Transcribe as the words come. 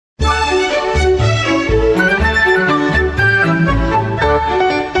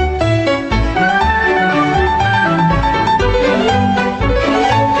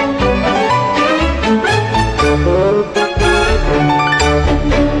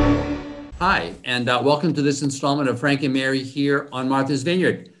Hi, and welcome to this installment of Frank and Mary here on Martha's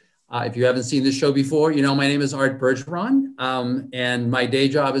Vineyard. If you haven't seen this show before, you know my name is Art Bergeron, and my day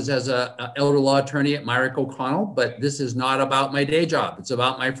job is as an elder law attorney at Myrick O'Connell, but this is not about my day job. It's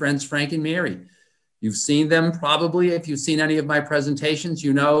about my friends Frank and Mary. You've seen them probably. If you've seen any of my presentations,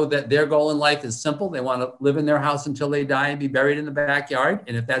 you know that their goal in life is simple. They want to live in their house until they die and be buried in the backyard.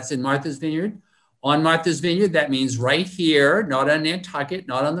 And if that's in Martha's Vineyard, on Martha's Vineyard, that means right here, not on Nantucket,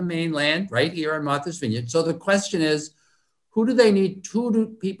 not on the mainland, right here on Martha's Vineyard. So the question is, who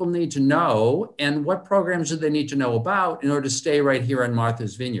do people need to know, and what programs do they need to know about in order to stay right here on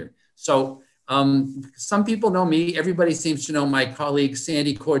Martha's Vineyard? So some people know me. Everybody seems to know my colleague,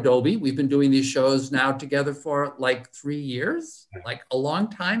 Sandy Cordobi. We've been doing these shows now together for like 3 years, like a long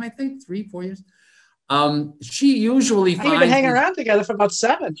time, I think, 3-4 years. She usually finds— We've been hanging around together for about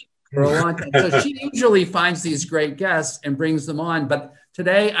 7. For a long time. So she usually finds these great guests and brings them on. But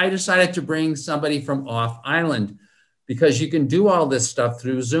today I decided to bring somebody from off island, because you can do all this stuff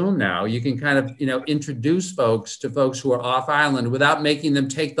through Zoom now. You can kind of, introduce folks to folks who are off island without making them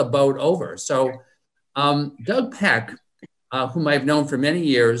take the boat over. So Doug Peck, whom I've known for many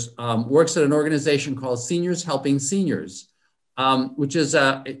years, works at an organization called Seniors Helping Seniors, which is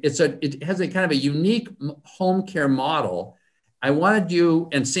it has a kind of a unique home care model. I wanted you,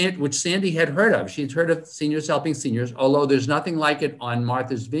 which Sandy had heard of. She'd heard of Seniors Helping Seniors, although there's nothing like it on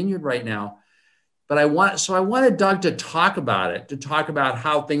Martha's Vineyard right now. But I wanted Doug to talk about it, to talk about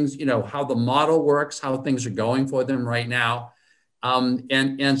how things, how the model works, how things are going for them right now.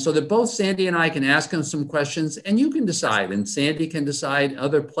 And so that both Sandy and I can ask him some questions, and you can decide, and Sandy can decide,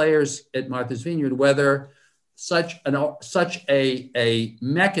 other players at Martha's Vineyard, whether such a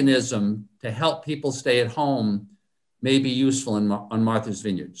mechanism to help people stay at home may be useful on Martha's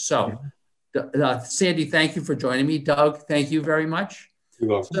Vineyard. So Sandy, thank you for joining me. Doug, thank you very much.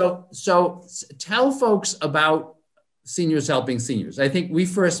 You're welcome. So tell folks about Seniors Helping Seniors. I think we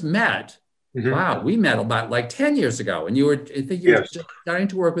first met, wow, we met about like 10 years ago, and I think you were starting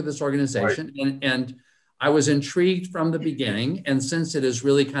to work with this organization, right. And I was intrigued from the beginning, and since it has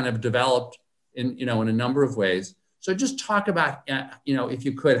really kind of developed in a number of ways. So just talk about, if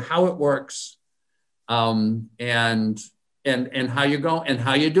you could, how it works, and how you're going and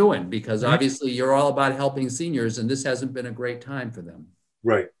how you're doing, because obviously you're all about helping seniors, and this hasn't been a great time for them.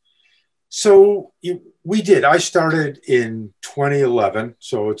 Right. So we did. I started in 2011,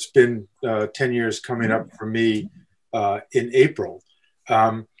 so it's been 10 years coming up for me in April.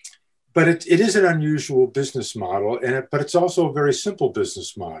 But it is an unusual business model, but it's also a very simple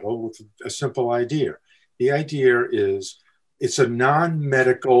business model with a simple idea. The idea is it's a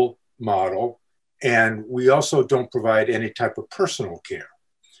non-medical model, and we also don't provide any type of personal care.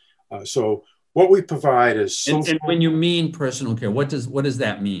 So what we provide is social. And when you mean personal care, what does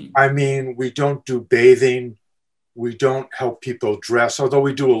that mean? I mean, we don't do bathing. We don't help people dress, although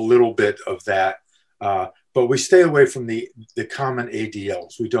we do a little bit of that. But we stay away from the common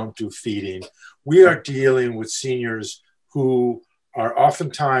ADLs. We don't do feeding. We are dealing with seniors who are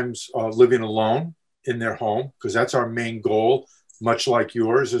oftentimes living alone in their home, because that's our main goal, much like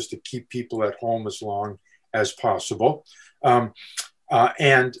yours, is to keep people at home as long as possible.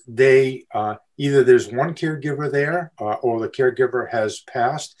 And they either there's one caregiver there, or the caregiver has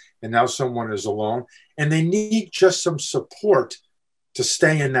passed and now someone is alone, and they need just some support to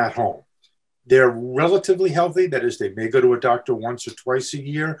stay in that home. They're relatively healthy. That is, they may go to a doctor once or twice a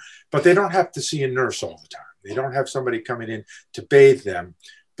year, but they don't have to see a nurse all the time. They don't have somebody coming in to bathe them,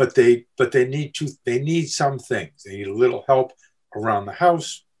 but they need some things. They need a little help around the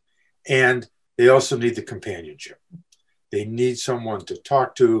house, and they also need the companionship. They need someone to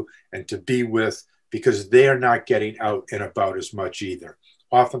talk to and to be with, because they're not getting out and about as much either.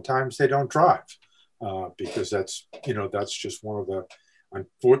 Oftentimes they don't drive because that's just one of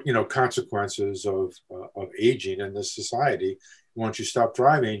the consequences of aging in this society. Once you stop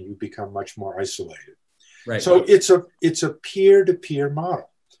driving, you become much more isolated. Right. So it's a peer-to-peer model.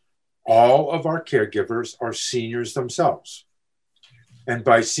 All of our caregivers are seniors themselves. And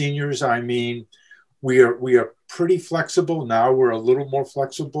by seniors, I mean, we are pretty flexible. Now we're a little more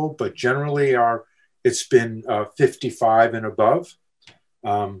flexible, but generally it's been 55 and above.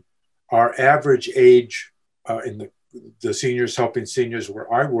 Our average age in the Seniors Helping Seniors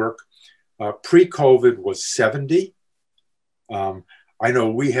where I work, pre-COVID was 70. I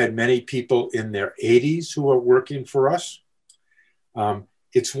know we had many people in their 80s who are working for us.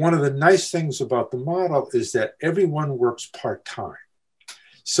 It's one of the nice things about the model is that everyone works part-time.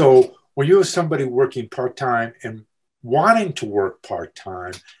 So when you have somebody working part-time and wanting to work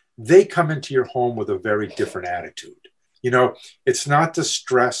part-time, they come into your home with a very different attitude. It's not the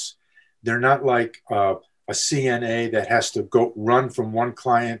stress they're not like a CNA that has to go run from one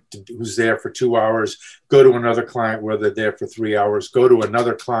client who's there for 2 hours, go to another client where they're there for 3 hours, go to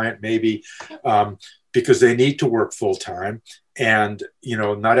another client maybe because they need to work full time. And, you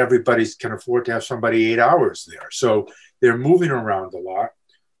know, not everybody can afford to have somebody 8 hours there. So they're moving around a lot.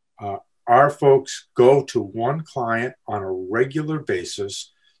 Our folks go to one client on a regular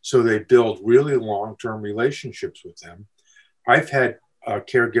basis, so they build really long-term relationships with them. I've had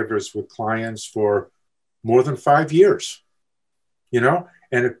caregivers with clients for more than 5 years, you know,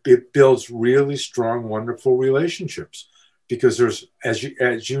 and it builds really strong, wonderful relationships because there's, as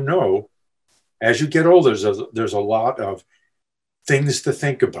you know, as you get older, there's a lot of things to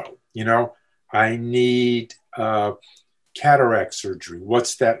think about. You know, I need cataract surgery.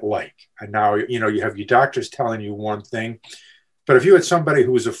 What's that like? And now, you know, you have your doctors telling you one thing, but if you had somebody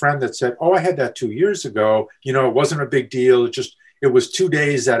who was a friend that said, oh, I had that 2 years ago, you know, it wasn't a big deal. It was 2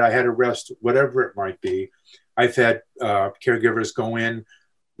 days that I had to rest, whatever it might be. I've had caregivers go in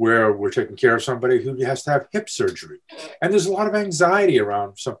where we're taking care of somebody who has to have hip surgery. And there's a lot of anxiety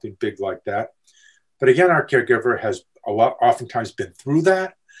around something big like that. But again, our caregiver has oftentimes been through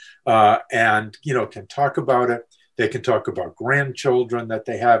that and, you know, can talk about it. They can talk about grandchildren that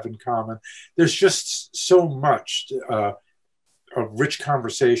they have in common. There's just so much a rich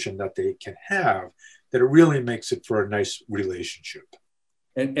conversation that they can have that it really makes it for a nice relationship.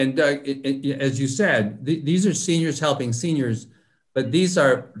 And Doug, as you said, these are seniors helping seniors, but these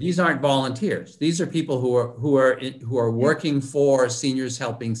aren't volunteers. These are people who are working for seniors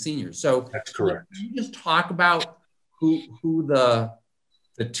helping seniors. So that's correct. Can you just talk about who the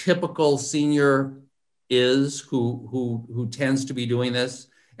typical senior is who tends to be doing this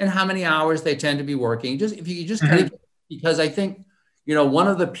and how many hours they tend to be working? Just if you could just kind of, because I think, you know, one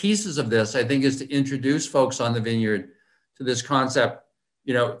of the pieces of this, I think, is to introduce folks on the Vineyard to this concept,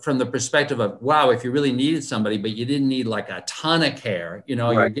 you know, from the perspective of, wow, if you really needed somebody, but you didn't need like a ton of care, you know,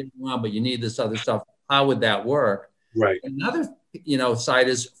 right. You're getting around, but you need this other stuff. How would that work? Right. Another, you know, side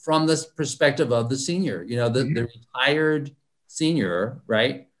is from this perspective of the senior, you know, the retired senior,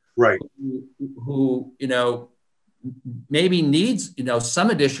 right? Right. Who, you know, maybe needs, you know,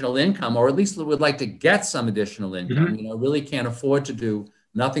 some additional income, or at least would like to get some additional income, you know, really can't afford to do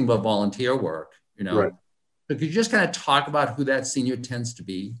nothing but volunteer work, you know. Right. So could you just kind of talk about who that senior tends to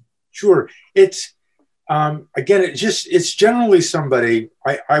be? Sure. It's, again, it's generally somebody,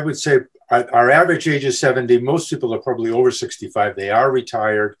 I would say our average age is 70. Most people are probably over 65. They are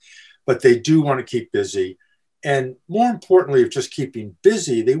retired, but they do want to keep busy. And more importantly, of just keeping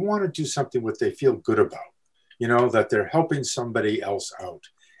busy, they want to do something what they feel good about, you know, that they're helping somebody else out.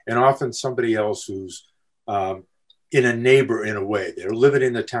 And often somebody else who's in a neighbor in a way. They're living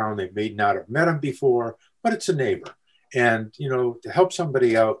in the town. They may not have met them before, but it's a neighbor. And, you know, to help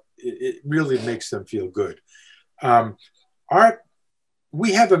somebody out, it really makes them feel good.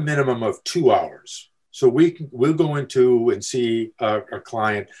 We have a minimum of 2 hours. So we'll go into and see a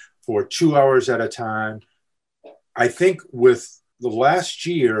client for 2 hours at a time. I think with the last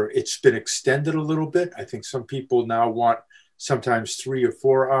year, it's been extended a little bit. I think some people now want sometimes 3 or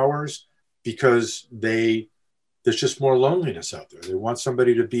 4 hours because there's just more loneliness out there. They want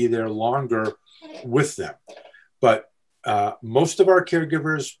somebody to be there longer with them. But most of our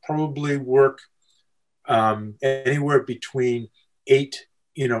caregivers probably work anywhere between 8,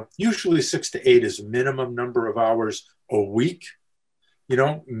 you know, usually 6 to 8 is a minimum number of hours a week. You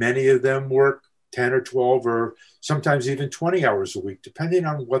know, many of them work 10 or 12 or sometimes even 20 hours a week, depending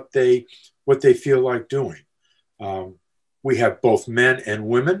on what they feel like doing. We have both men and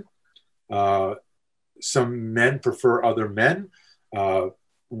women. Some men prefer other men.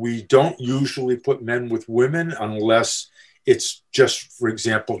 We don't usually put men with women unless it's just, for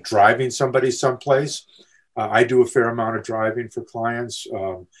example, driving somebody someplace. I do a fair amount of driving for clients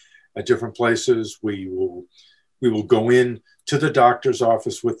at different places. We will go in to the doctor's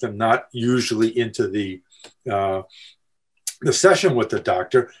office with them, not usually into the session with the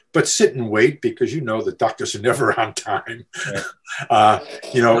doctor, but sit and wait because, you know, the doctors are never on time. Right.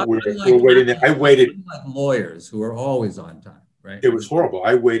 You know, we're waiting. I waited. Like lawyers who are always on time, right? It was horrible.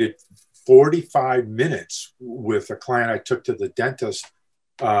 I waited 45 minutes with a client I took to the dentist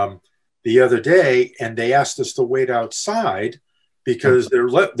the other day, and they asked us to wait outside because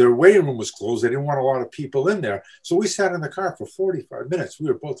their waiting room was closed. They didn't want a lot of people in there. So we sat in the car for 45 minutes. We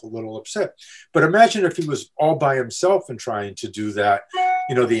were both a little upset. But imagine if he was all by himself and trying to do that,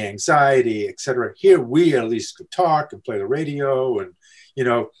 you know, the anxiety, et cetera. Here, we at least could talk and play the radio and, you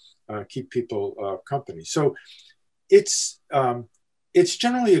know, keep people company. So it's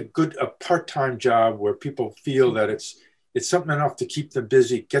generally a part-time job where people feel that it's, it's something enough to keep them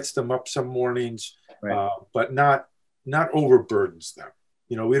busy, gets them up some mornings, Right. but not overburdens them.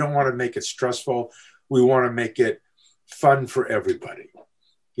 You know, we don't want to make it stressful. We want to make it fun for everybody,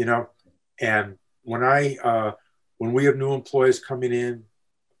 you know. And when we have new employees coming in,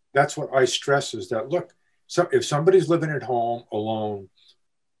 that's what I stress is that, look, so if somebody's living at home alone,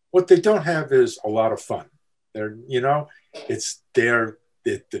 what they don't have is a lot of fun. They're, you know, it's the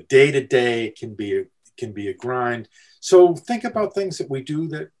day-to-day can be a grind. So think about things that we do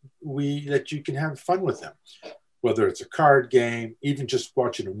that you can have fun with them, whether it's a card game, even just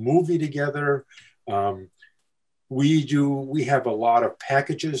watching a movie together. We have a lot of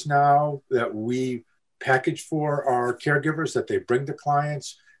packages now that we package for our caregivers that they bring to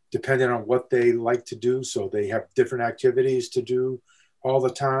clients, depending on what they like to do. So they have different activities to do all the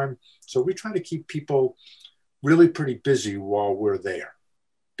time. So we try to keep people really pretty busy while we're there,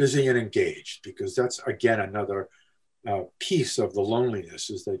 busy and engaged, because that's, again, another piece of the loneliness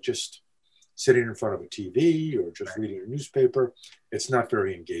is that just sitting in front of a TV or just reading a newspaper, it's not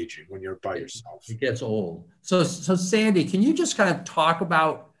very engaging when you're by yourself. It gets old. So Sandy, can you just kind of talk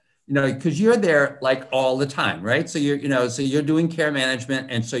about, you know, because you're there like all the time, right? So you're doing care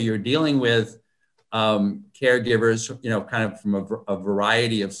management, and so you're dealing with caregivers, you know, kind of from a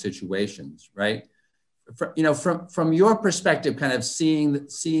variety of situations, right? From your perspective, kind of seeing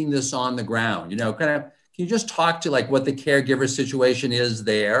this on the ground, you know, kind of, can you just talk to like what the caregiver situation is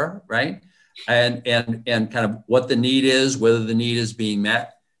there, right? And kind of what the need is, whether the need is being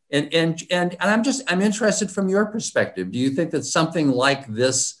met. And I'm interested from your perspective. Do you think that something like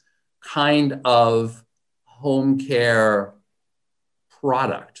this kind of home care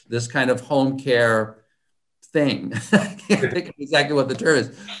product, this kind of home care thing, I can't think of exactly what the term is,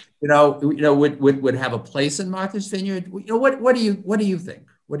 would have a place in Martha's Vineyard? You know, what do you think?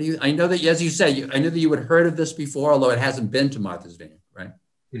 I know that, as you said, I know that you had heard of this before, although it hasn't been to Martha's Vineyard, right?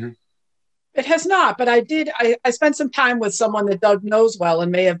 Mm-hmm. It has not, but I spent some time with someone that Doug knows well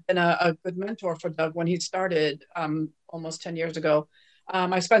and may have been a good mentor for Doug when he started almost 10 years ago.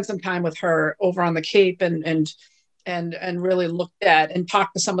 I spent some time with her over on the Cape and really looked at and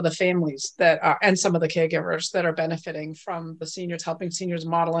talked to some of the families that are, and some of the caregivers that are benefiting from the seniors, helping seniors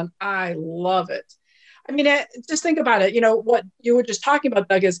model. And I love it. I mean, just think about it. You know, what you were just talking about,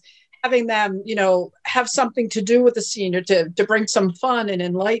 Doug, is having them, you know, have something to do with the senior to bring some fun and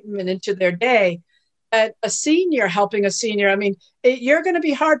enlightenment into their day. A senior helping a senior, I mean, you're going to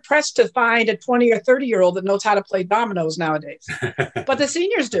be hard pressed to find a 20 or 30-year-old that knows how to play dominoes nowadays, but the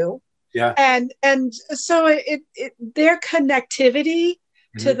seniors do. Yeah. And so their connectivity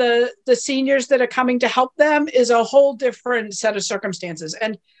to the seniors that are coming to help them is a whole different set of circumstances.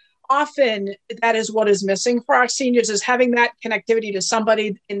 And often that is what is missing for our seniors, is having that connectivity to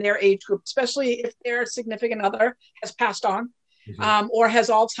somebody in their age group, especially if their significant other has passed on, or has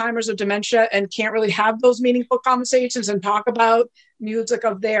Alzheimer's or dementia and can't really have those meaningful conversations and talk about music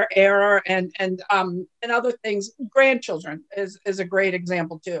of their era and other things. Grandchildren is a great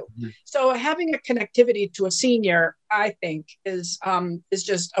example too. So having a connectivity to a senior, I think, is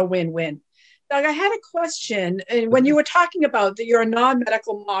just a win-win. Doug, I had a question. And when you were talking about that you're a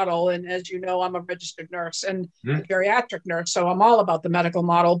non-medical model, and as you know, I'm a registered nurse and a geriatric nurse, so I'm all about the medical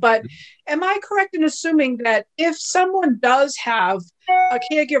model. But am I correct in assuming that if someone does have a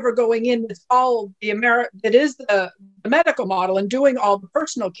caregiver going in that's all that is the medical model and doing all the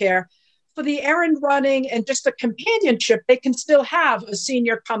personal care, for the errand running and just the companionship, they can still have a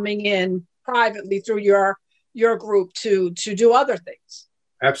senior coming in privately through your group to do other things?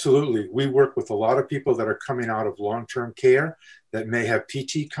 Absolutely. We work with a lot of people that are coming out of long-term care that may have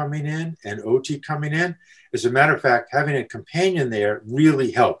PT coming in and OT coming in. As a matter of fact, having a companion there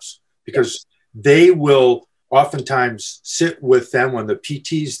really helps, because they will oftentimes sit with them when the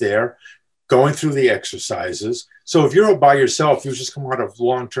PT's there, going through the exercises. So if you're by yourself, you just come out of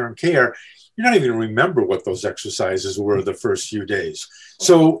long-term care, you're not even going to remember what those exercises were the first few days.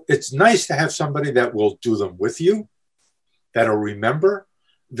 So it's nice to have somebody that will do them with you, that'll remember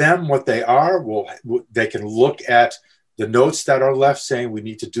them, what they are. They can look at the notes that are left saying we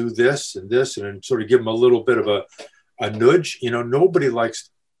need to do this, and sort of give them a little bit of a nudge. You know, nobody likes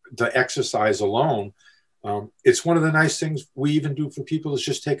to exercise alone. It's one of the nice things we even do for people is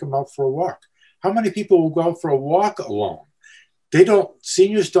just take them out for a walk. How many people will go out for a walk alone?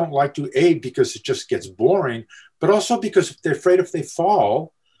 Seniors don't like to aid because it just gets boring, but also because they're afraid if they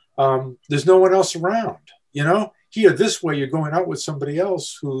fall, there's no one else around, you know? Here, this way, you're going out with somebody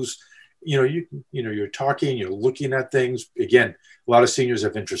else who's, you're talking, you're looking at things. Again, a lot of seniors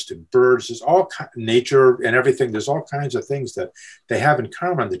have interest in birds. There's all nature and everything. There's all kinds of things that they have in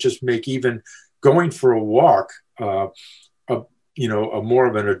common that just make even going for a walk a a more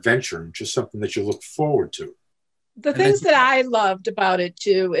of an adventure, and just something that you look forward to. The things that I loved about it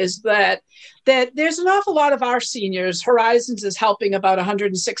too is that there's an awful lot of our seniors. Horizons is helping about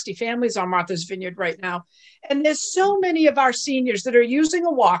 160 families on Martha's Vineyard right now. And there's so many of our seniors that are using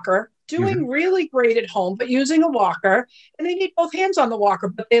a walker, doing really great at home, but using a walker, and they need both hands on the walker,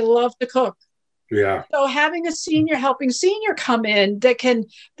 but they love to cook. Yeah. So having a senior helping senior come in that can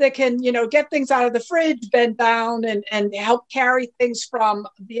get things out of the fridge, bend down and help carry things from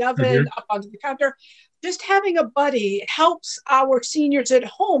the oven up onto the counter. Just having a buddy helps our seniors at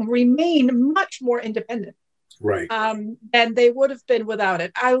home remain much more independent, right, than they would have been without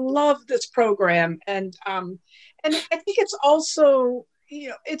it. I love this program, and I think it's also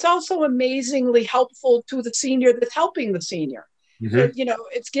amazingly helpful to the senior that's helping the senior.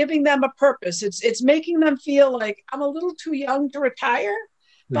 It's giving them a purpose. It's making them feel like I'm a little too young to retire,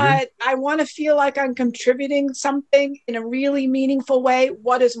 but I want to feel like I'm contributing something in a really meaningful way.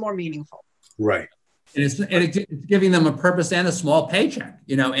 What is more meaningful? Right. And it's giving them a purpose and a small paycheck,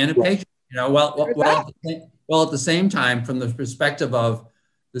 and a paycheck, well, at the same time, from the perspective of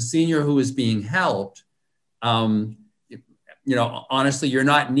the senior who is being helped, honestly, you're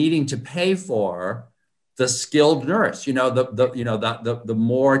not needing to pay for the skilled nurse, the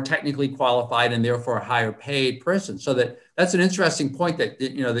more technically qualified and therefore higher paid person. So that's an interesting point that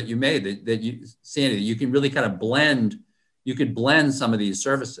you made, Sandy, that you can really kind of blend some of these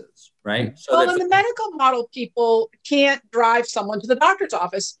services, right? So in the medical model, people can't drive someone to the doctor's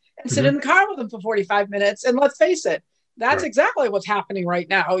office and sit in the car with them for 45 minutes. And let's face it, that's exactly what's happening right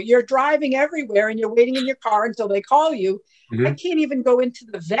now. You're driving everywhere and you're waiting in your car until they call you. I can't even go into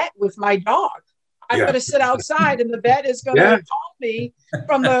the vet with my dog. I'm going to sit outside, and the vet is going to call me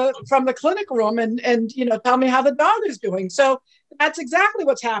from the clinic room and tell me how the dog is doing. So that's exactly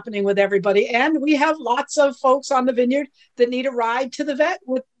what's happening with everybody. And we have lots of folks on the vineyard that need a ride to the vet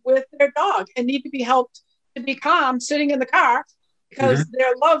with their dog and need to be helped to be calm sitting in the car because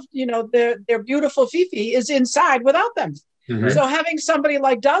their love, their beautiful Fifi is inside without them. So having somebody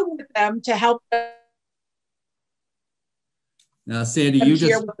like Doug with them to help them. Now, Sandy, you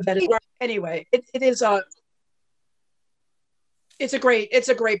just anyway. It's a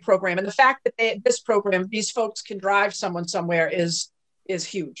great program, and the fact that these folks can drive someone somewhere is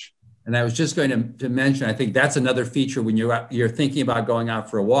huge. And I was just going to mention, I think that's another feature when you're thinking about going out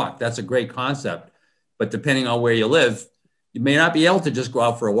for a walk. That's a great concept, but depending on where you live, you may not be able to just go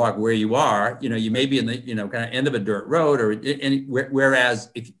out for a walk where you are. You may be in the kind of end of a dirt road, or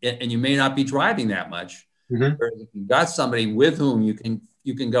whereas and you may not be driving that much. Whereas if you've got somebody with whom you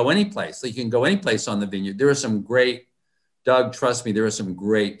can go any place. You can go any place on the vineyard. There are some great, Doug, trust me, there are some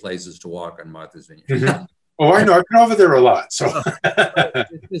great places to walk on Martha's Vineyard. Oh, I know. I've been over there a lot. So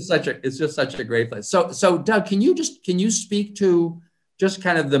it's just such a great place. So Doug, can you speak to just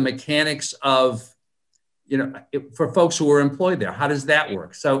kind of the mechanics of, for folks who are employed there? How does that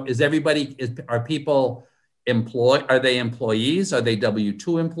work? So are people employed? Are they employees? Are they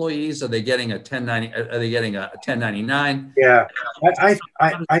W-2 employees? Are they getting a 1090? Are they getting a 1099? Yeah,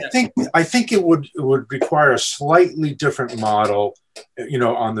 I think it would require a slightly different model,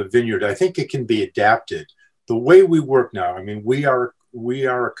 on the vineyard. I think it can be adapted. The way we work now, I mean, we are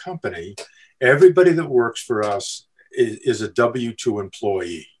a company. Everybody that works for us is a W-2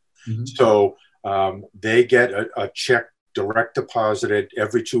 employee. So they get a check direct deposited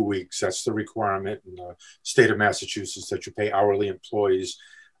every 2 weeks. That's the requirement in the state of Massachusetts, that you pay hourly employees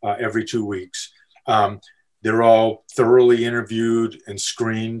every 2 weeks. They're all thoroughly interviewed and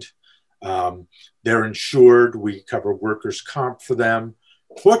screened. They're insured. We cover workers' comp for them.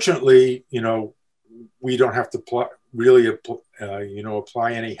 Fortunately, we don't have to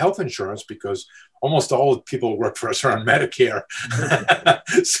apply any health insurance because almost all the people who work for us are on Medicare.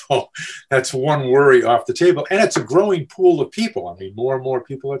 So that's one worry off the table. And it's a growing pool of people. I mean, more and more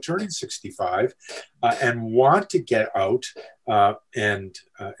people are turning 65 and want to get out and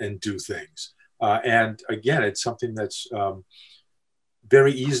do things. And again, it's something that's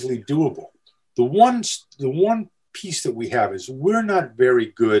very easily doable. The one piece that we have is we're not very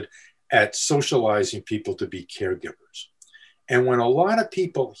good at socializing people to be caregivers. And when a lot of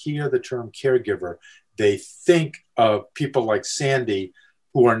people hear the term caregiver, they think of people like Sandy,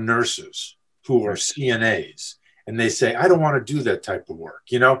 who are nurses, who are CNAs, and they say, "I don't want to do that type of work.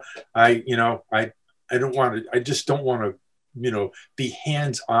 I don't want to. I just don't want to, be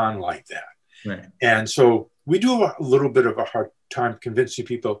hands-on like that." Right. And so we do a little bit of a hard time convincing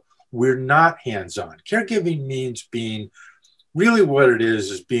people we're not hands-on. Caregiving means being really what it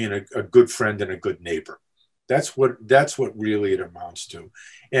is being a good friend and a good neighbor. That's what really it amounts to.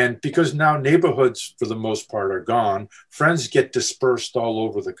 And because now neighborhoods, for the most part, are gone, friends get dispersed all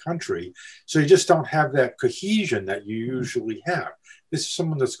over the country. So you just don't have that cohesion that you usually have. This is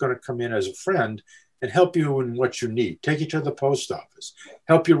someone that's going to come in as a friend and help you in what you need. Take you to the post office,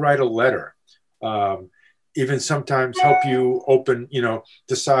 help you write a letter, even sometimes help you open,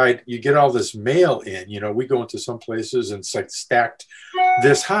 decide. You get all this mail in, we go into some places and it's like stacked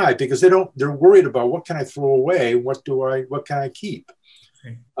this high because they're worried about what can I throw away? What can I keep?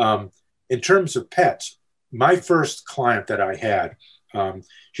 In terms of pets, my first client that I had,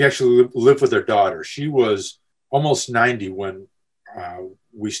 she actually lived with her daughter. She was almost 90 when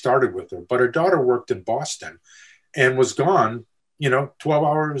we started with her, but her daughter worked in Boston and was gone 12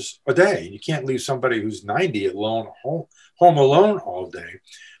 hours a day. You can't leave somebody who's 90 alone, home alone all day.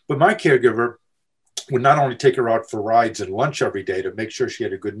 But my caregiver would not only take her out for rides and lunch every day to make sure she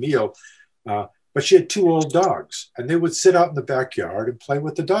had a good meal, but she had 2 old dogs, and they would sit out in the backyard and play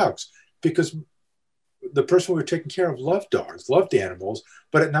with the dogs because the person we were taking care of loved dogs, loved animals,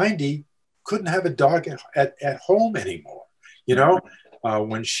 but at 90 couldn't have a dog at home anymore.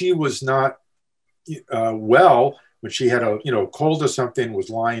 When she was not well, when she had a cold or something, was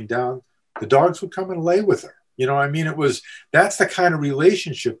lying down, the dogs would come and lay with her. That's the kind of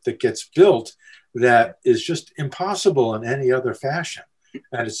relationship that gets built that is just impossible in any other fashion.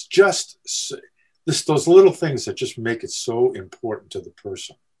 And it's just those little things that just make it so important to the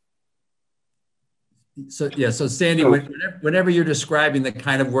person. So Sandy, whenever you're describing the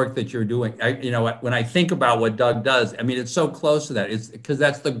kind of work that you're doing, when I think about what Doug does, I mean, it's so close to that. It's because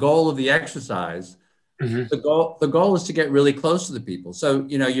that's the goal of the exercise. Mm-hmm. The goal is to get really close to the people. So,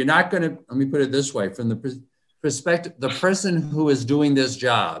 you're not going to, let me put it this way, from the perspective, the person who is doing this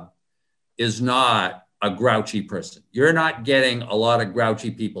job is not a grouchy person. You're not getting a lot of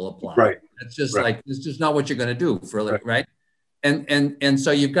grouchy people applying. Right. It's just it's just not what you're going to do for a living, right? And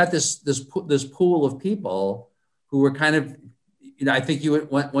so you've got this pool of people who are kind of, I think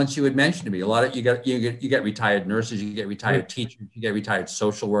once you had mentioned to me, a lot of you get retired nurses, you get retired teachers, you get retired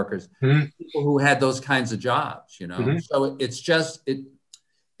social workers, people who had those kinds of jobs, So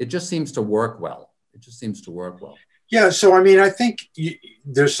it just seems to work well. It just seems to work well. Yeah. So, I think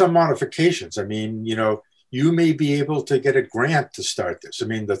there's some modifications. You may be able to get a grant to start this.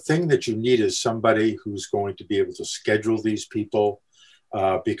 The thing that you need is somebody who's going to be able to schedule these people.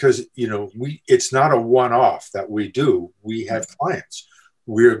 Because, it's not a one-off that we do. We have clients.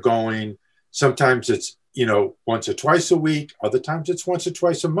 We're going, sometimes it's, once or twice a week. Other times it's once or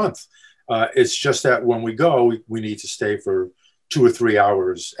twice a month. It's just that when we go, we need to stay for 2 or 3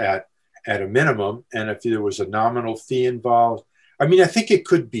 hours at a minimum. And if there was a nominal fee involved, I think it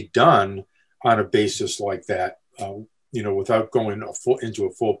could be done on a basis like that, without going into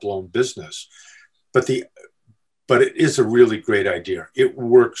a full-blown business. But it is a really great idea. It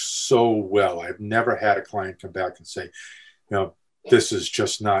works so well. I've never had a client come back and say, this is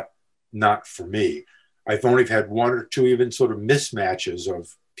just not for me. I've only had 1 or 2 even sort of mismatches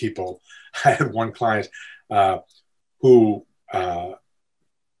of people. I had one client who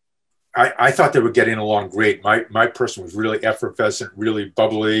I thought they were getting along great. My person was really effervescent, really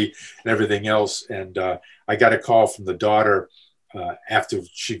bubbly and everything else. And I got a call from the daughter after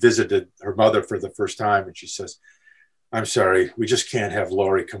she visited her mother for the first time. And she says, "I'm sorry, we just can't have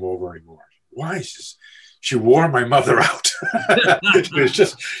Lori come over anymore." Why? She wore my mother out. It was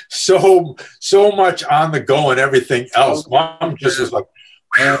just so much on the go and everything else. Mom just was like,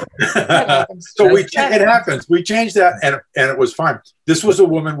 so it happens. We changed that and it was fine. This was a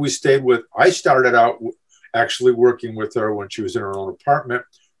woman we stayed with. I started out actually working with her when she was in her own apartment.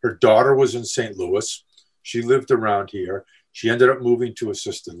 Her daughter was in St. Louis. She lived around here. She ended up moving to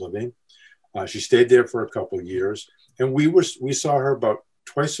assisted living. She stayed there for a couple of years. And we saw her about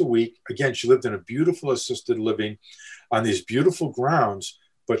twice a week. Again, she lived in a beautiful assisted living on these beautiful grounds,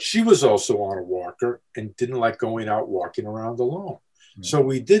 but she was also on a walker and didn't like going out walking around alone. Mm-hmm. So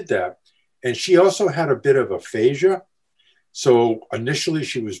we did that. And she also had a bit of aphasia. So initially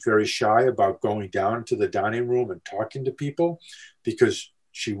she was very shy about going down to the dining room and talking to people because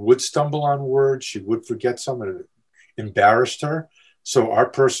she would stumble on words. She would forget something and it embarrassed her. So our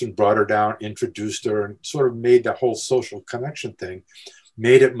person brought her down, introduced her, and sort of made the whole social connection thing,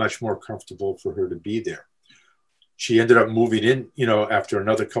 made it much more comfortable for her to be there. She ended up moving in, after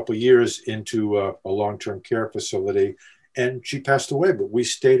another couple of years into a long-term care facility, and she passed away. But we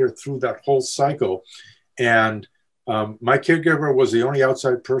stayed her through that whole cycle. And my caregiver was the only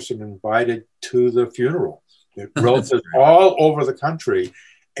outside person invited to the funeral. Relatives all over the country.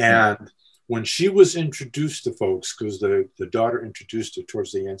 And when she was introduced to folks, because the daughter introduced her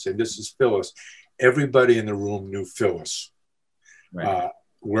towards the end, saying, "This is Phyllis," everybody in the room knew Phyllis, Right.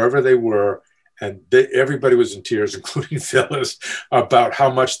 wherever they were. And everybody was in tears, including Phyllis, about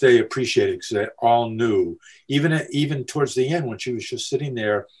how much they appreciated, because they all knew, even towards the end when she was just sitting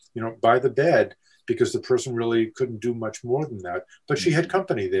there, you know, by the bed, because the person really couldn't do much more than that. But she had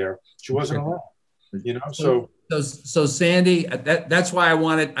company there. She wasn't alone, you know. So Sandy, that's why I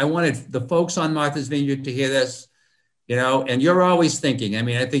wanted the folks on Martha's Vineyard to hear this, you know. And you're always thinking. I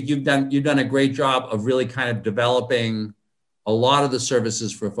mean, I think you've done a great job of really kind of developing a lot of the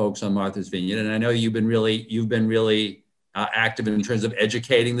services for folks on Martha's Vineyard, and I know you've been really active in terms of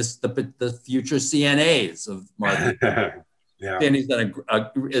educating the future CNAs of Martha's Vineyard. Yeah. Sandy's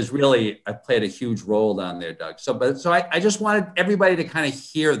played a huge role down there, Doug. So I just wanted everybody to kind of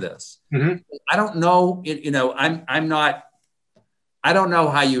hear this. Mm-hmm. I don't know, you know, I don't know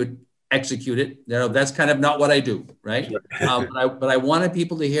how you would execute it. You know, that's kind of not what I do, right? But I wanted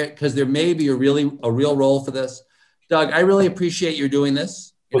people to hear it because there may be a real role for this. Doug, I really appreciate you doing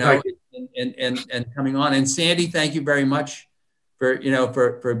this, and coming on. And Sandy, thank you very much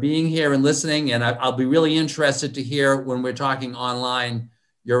for being here and listening. And I'll be really interested to hear when we're talking online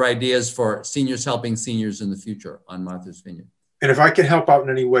your ideas for seniors helping seniors in the future on Martha's Vineyard. And if I can help out in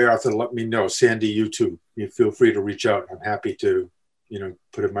any way, Arthur, let me know. Sandy, you too. You feel free to reach out. I'm happy to, you know,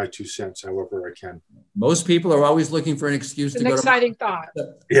 put in my 2 cents however I can. Most people are always looking for an excuse to go. An exciting thought.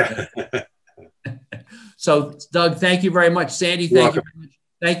 Yeah. So, Doug, thank you very much. Sandy, thank you very much.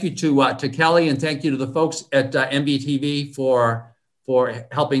 Thank you to Kelly, and thank you to the folks at MBTV for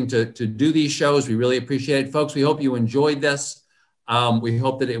helping to do these shows. We really appreciate it. Folks, we hope you enjoyed this. We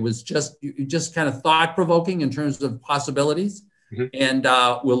hope that it was just kind of thought-provoking in terms of possibilities. Mm-hmm. And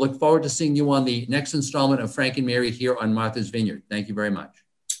we'll look forward to seeing you on the next installment of Frank and Mary here on Martha's Vineyard. Thank you very much.